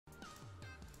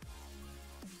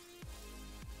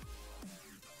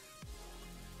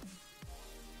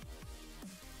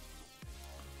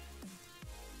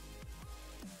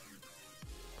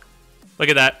Look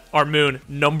at that. Armooon,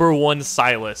 #1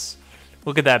 Sylas.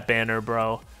 Look at that banner,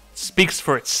 bro. Speaks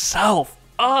for itself.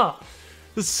 Ah,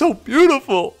 it's so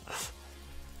beautiful.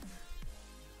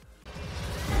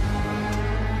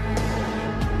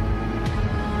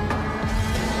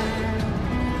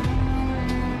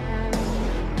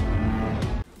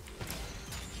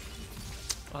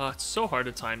 It's so hard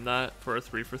to time that for a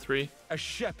 3 for 3. A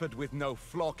shepherd with no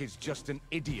flock is just an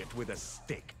idiot with a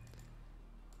stick.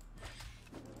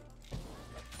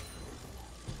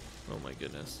 Oh my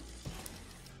goodness.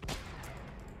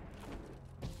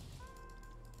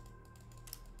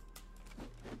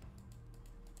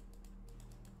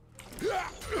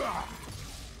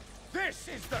 This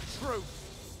is the truth.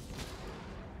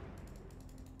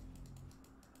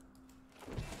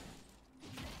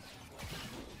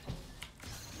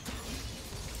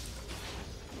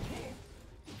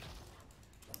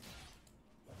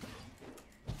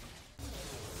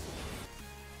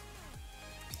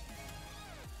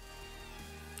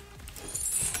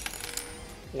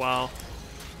 Wow.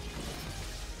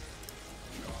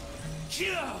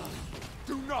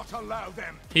 Do not allow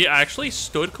them. He actually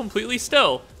stood completely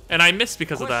still, and I missed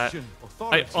because of that. Question I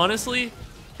authority, honestly...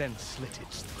 then slit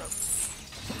its throat.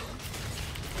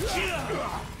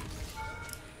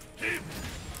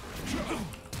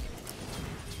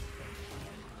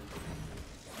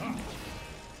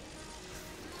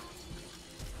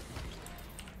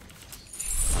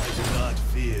 I do not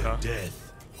fear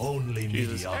death, only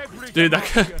mediocrity. Dude,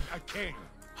 that guy... A king.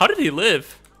 How did he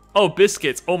live? Oh,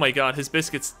 biscuits. Oh my god, his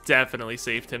biscuits definitely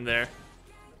saved him there.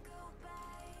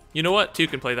 You know what? Two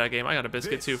can play that game. I got a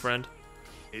biscuit too, friend.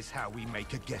 Is how we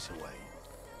make a getaway.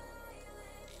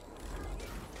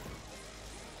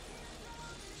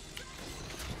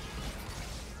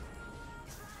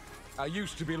 I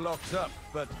used to be locked up,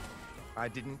 but I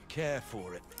didn't care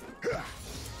for it.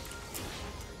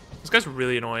 This guy's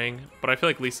really annoying, but I feel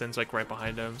like Lee Sin's like right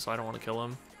behind him, so I don't want to kill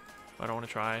him. I don't want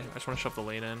to try. I just want to shove the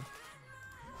lane in.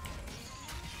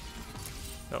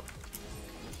 Oh.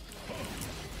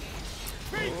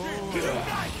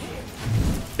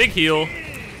 Big heal.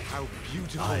 How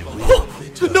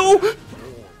beautiful. No!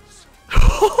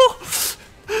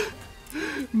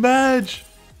 Madge.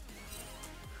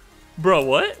 Bro,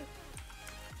 what?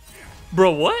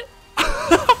 Bro, what?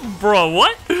 Bro,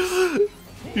 what?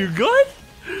 You good?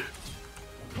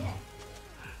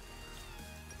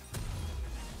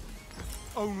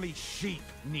 Only sheep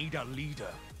need a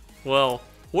leader. Well,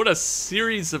 what a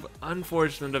series of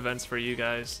unfortunate events for you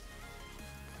guys.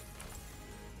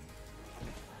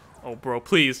 Oh, bro,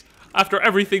 please. After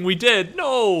everything we did,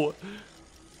 no!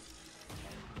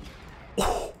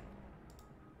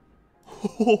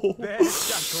 Their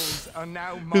shackles are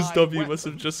now my His W weapons. must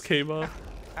have just came up.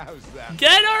 How's that?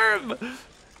 Get him!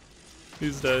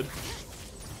 He's dead.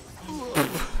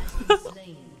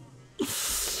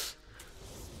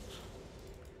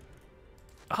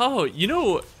 Oh, you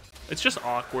know, it's just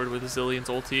awkward with Zillion's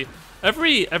ulti.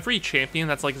 Every champion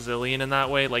that's like Zillion in that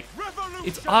way, like,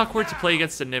 it's awkward to play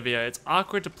against Anivia. It's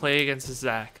awkward to play against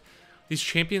Zac. These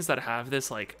champions that have this,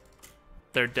 like,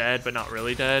 they're dead but not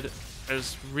really dead,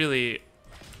 is really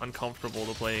uncomfortable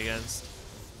to play against.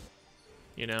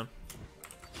 You know?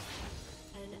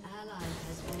 An ally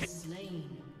has been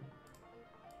slain.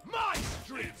 My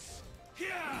streets!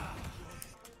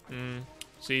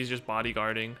 So he's just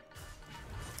bodyguarding.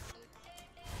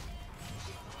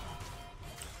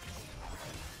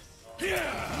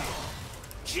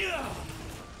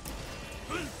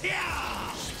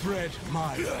 Spread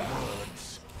my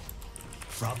words.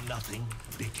 From nothing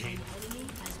became. Enemy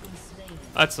has been slain.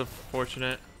 That's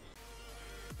unfortunate.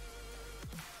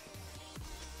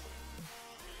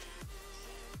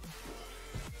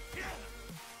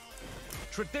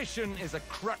 Tradition is a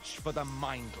crutch for the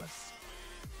mindless.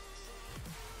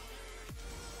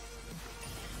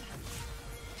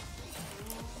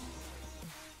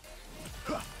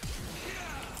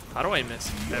 How do I miss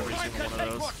every single one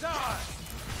of those?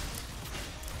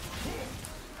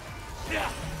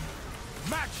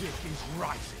 Magic is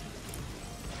rising.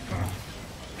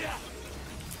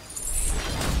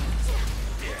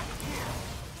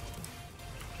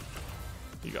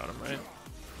 You got him, right?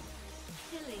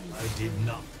 Killing. I did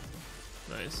not.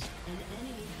 Nice. An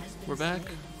enemy has been We're back.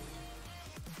 slain.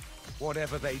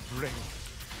 Whatever they bring,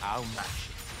 I'll match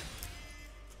it.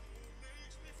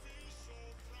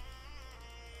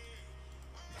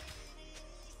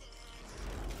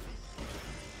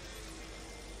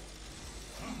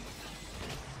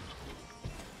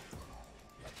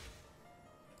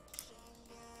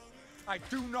 I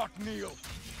do not kneel.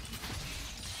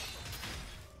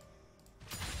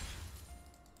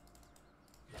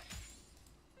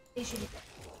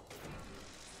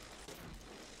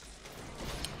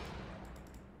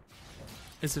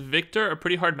 Is Victor a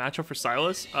pretty hard matchup for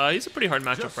Sylas? He's a pretty hard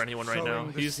matchup for anyone right now.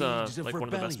 He's like one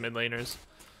of the best mid laners.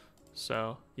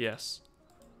 So, yes.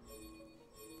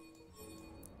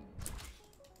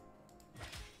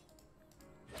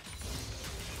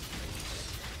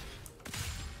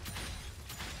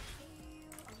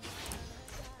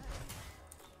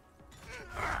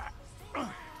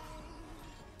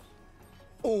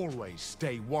 Always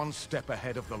stay one step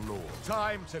ahead of the law.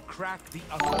 Time to crack the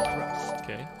upper crust.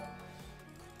 Okay.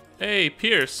 Hey,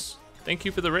 Pierce. Thank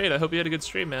you for the raid. I hope you had a good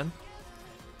stream, man.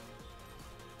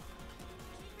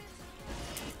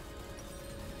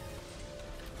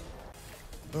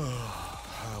 Oh,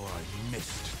 how I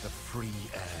missed the free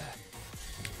air.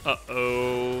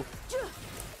 Uh-oh.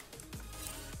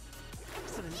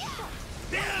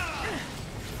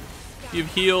 Give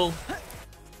heal.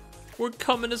 We're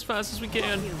coming as fast as we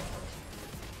can.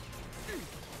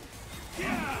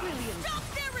 Stop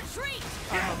their retreat!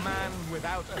 I'm a man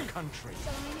without a country.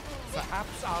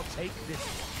 Perhaps I'll take this.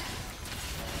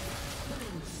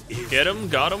 Get him,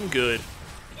 got him, good.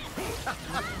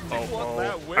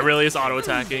 Oh, Irelia's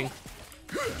auto-attacking.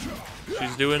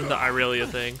 She's doing the Irelia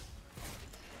thing.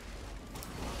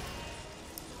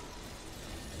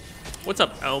 What's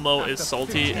up, Elmo is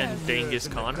salty and Dangus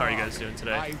Khan? How are you guys doing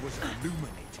today?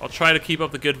 I'll try to keep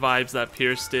up the good vibes that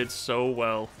Pierce did so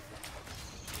well.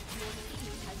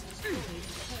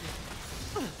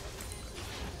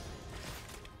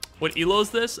 What elo is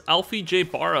this? Alfie J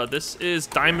Barra. This is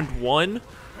Diamond 1.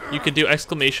 You can do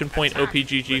exclamation point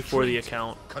OPGG for the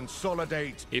account.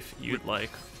 Consolidate if you'd like.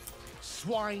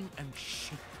 Swine and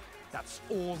sheep. That's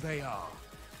all they are.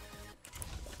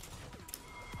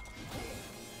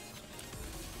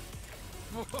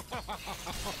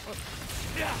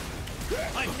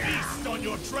 I feast on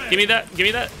your trail. Give me that, give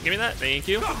me that, give me that. Thank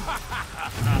you.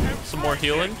 Some more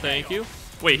healing, thank you.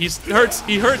 Wait, he hurts,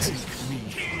 he hurts.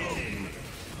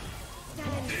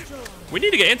 We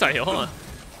need to get anti-heal, hold on.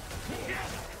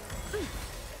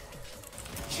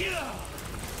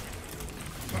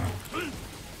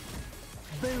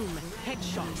 Boom,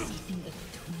 headshot.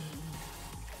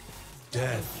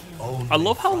 Death only I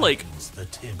love how like frightens the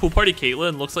timid. Pool Party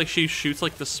Caitlyn looks like she shoots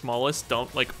like the smallest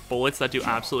bullets that do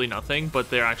absolutely nothing, but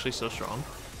they're actually so strong.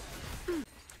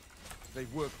 They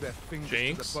work their fingers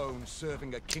Jinx. to the bone,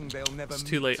 serving a king they'll never It's meet.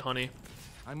 too late, honey.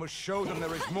 I must show them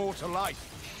there is more to life.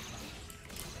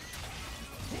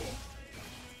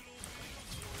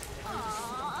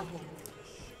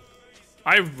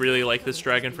 I really like this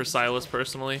dragon for Sylas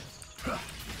personally.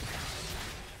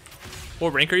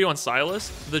 What rank are you on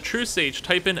Sylas? The True Sage,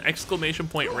 type in exclamation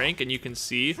point rank and you can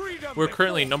see we're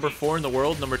currently number 4 in the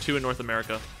world, number 2 in North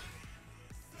America.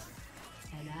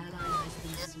 An ally has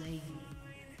been slain.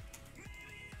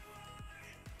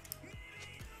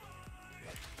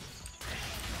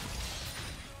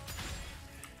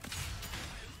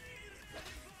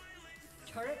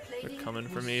 Turret They're plating coming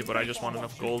for will me, soon but I just want fall.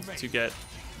 enough gold to get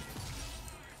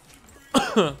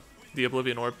the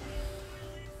Oblivion Orb.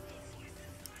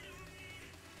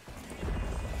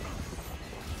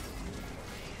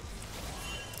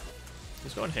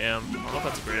 He's going ham. I don't know if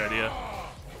that's a great idea.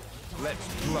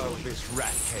 Let's blow this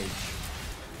rat cage.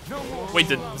 No more Wait,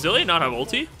 did Zillion not have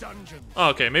ulti? dungeons. Oh,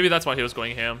 okay, maybe that's why he was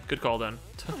going ham. Good call then.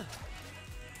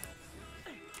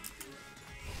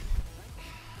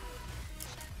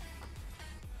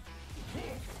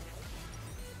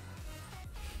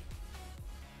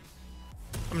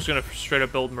 I'm just gonna straight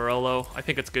up build Morello. I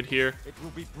think it's good here. It will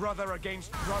be brother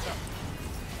against brother.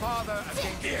 Father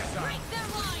against son. Break their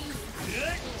lines!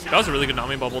 That was a really good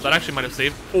Nami bubble. That actually might have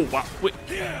saved. Oh, wow. Wait.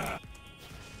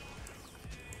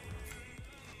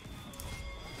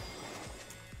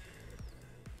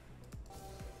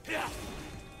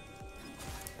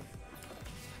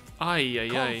 Ay, ay,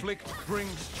 ay. Conflict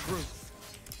brings truth.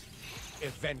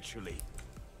 Eventually.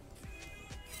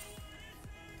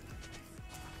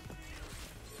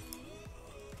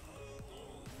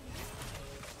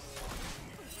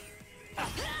 An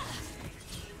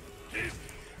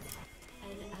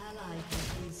ally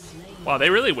has been slain. Wow, they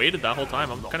really waited that whole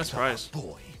time. I'm kind of surprised.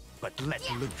 Boy, but let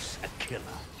loose a killer.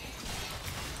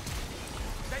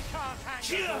 They can't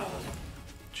hang.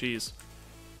 Jeez.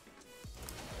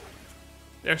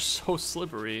 They're so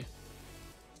slippery.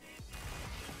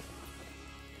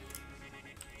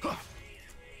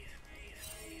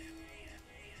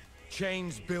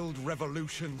 Chains build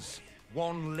revolutions,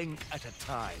 one link at a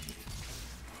time.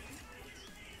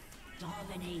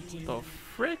 Dominating. The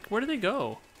frick? Where did they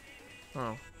go?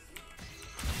 Oh.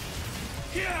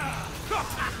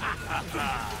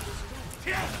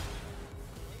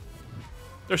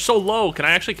 They're so low. Can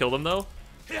I actually kill them though?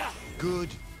 Good,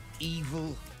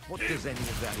 evil. What does any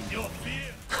of that Your mean?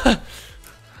 fear.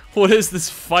 What is this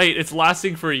fight? It's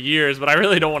lasting for years, but I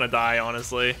really don't want to die,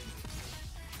 honestly.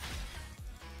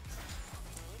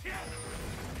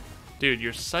 Dude,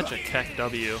 you're such a tech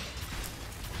W.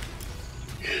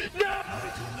 I do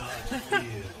not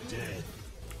fear death.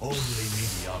 Only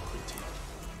mediocrity.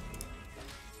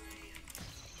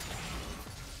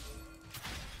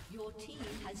 Your team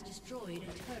has destroyed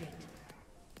a turret.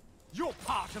 You're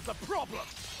part of the problem.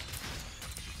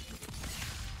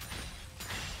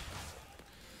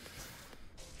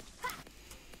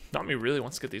 Nami really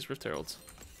wants to get these Rift Heralds.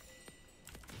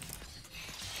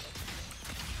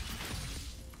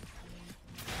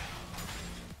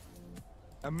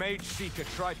 A mage seeker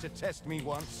tried to test me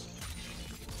once.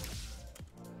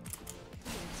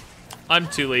 I'm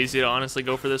too lazy to honestly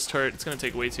go for this turret. It's gonna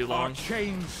take way too Our long.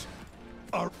 chains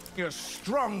are as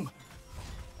strong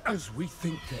as we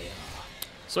think they are.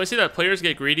 So I see that players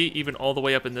get greedy even all the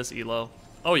way up in this elo.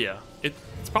 Oh yeah,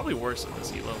 it's probably worse in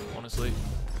this elo, honestly.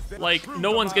 Like,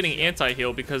 no one's getting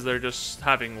anti-heal because they're just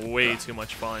having way too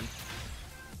much fun.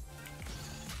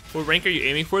 What rank are you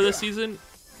aiming for this season?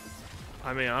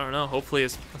 I mean, I don't know. Hopefully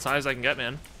as high as I can get,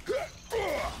 man.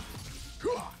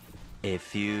 A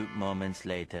few moments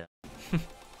later.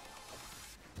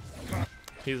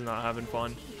 He's not having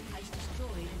fun. Has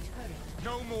destroyed a turret.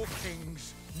 No more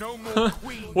kings, no more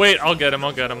queens. Wait, I'll get him,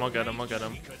 I'll get him, I'll get him, I'll get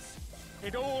him.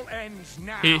 It all ends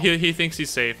now. He thinks he's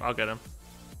safe. I'll get him.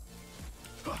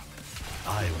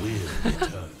 I will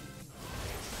return.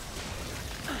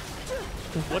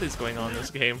 What is going on in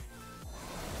this game?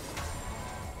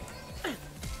 Your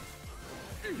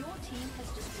team has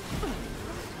destroyed.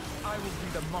 I will be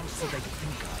the monster they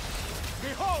think of.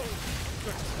 Behold,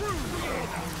 the true leader.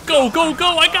 Go, go,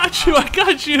 go! I got you! I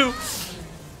got you!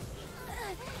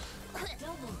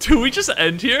 Do we just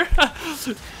end here?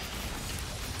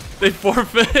 They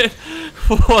forfeit?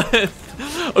 What?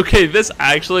 Okay, this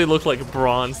actually looked like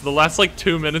bronze. The last like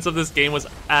 2 minutes of this game was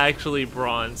actually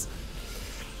bronze.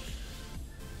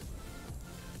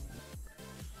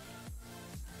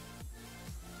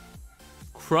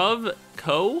 Kruv,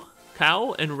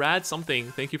 Cow, and Rad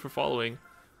something. Thank you for following.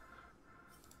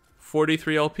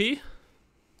 43 LP.